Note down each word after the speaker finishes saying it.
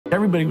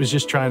Everybody was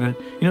just trying to,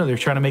 they're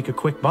trying to make a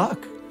quick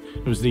buck.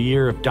 It was the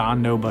year of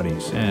Don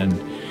Nobodies, and,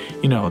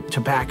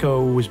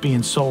 tobacco was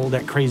being sold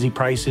at crazy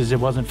prices. It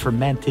wasn't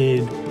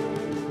fermented.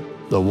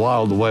 The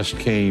Wild West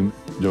came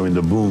during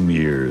the boom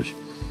years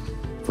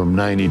from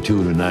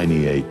 92 to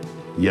 98.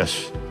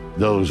 Yes,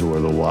 those were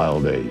the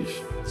wild days.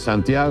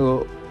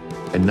 Santiago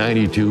in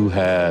 92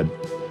 had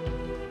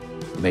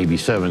maybe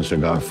 7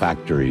 cigar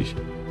factories.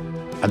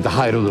 At the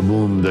height of the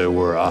boom, there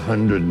were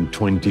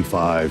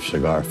 125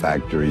 cigar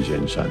factories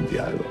in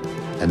Santiago.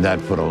 And that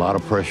put a lot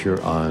of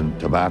pressure on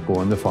tobacco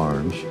on the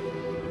farms,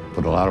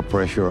 put a lot of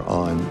pressure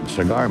on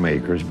cigar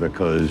makers,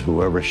 because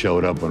whoever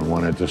showed up and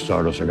wanted to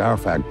start a cigar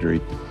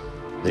factory,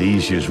 the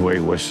easiest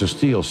way was to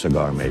steal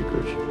cigar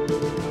makers.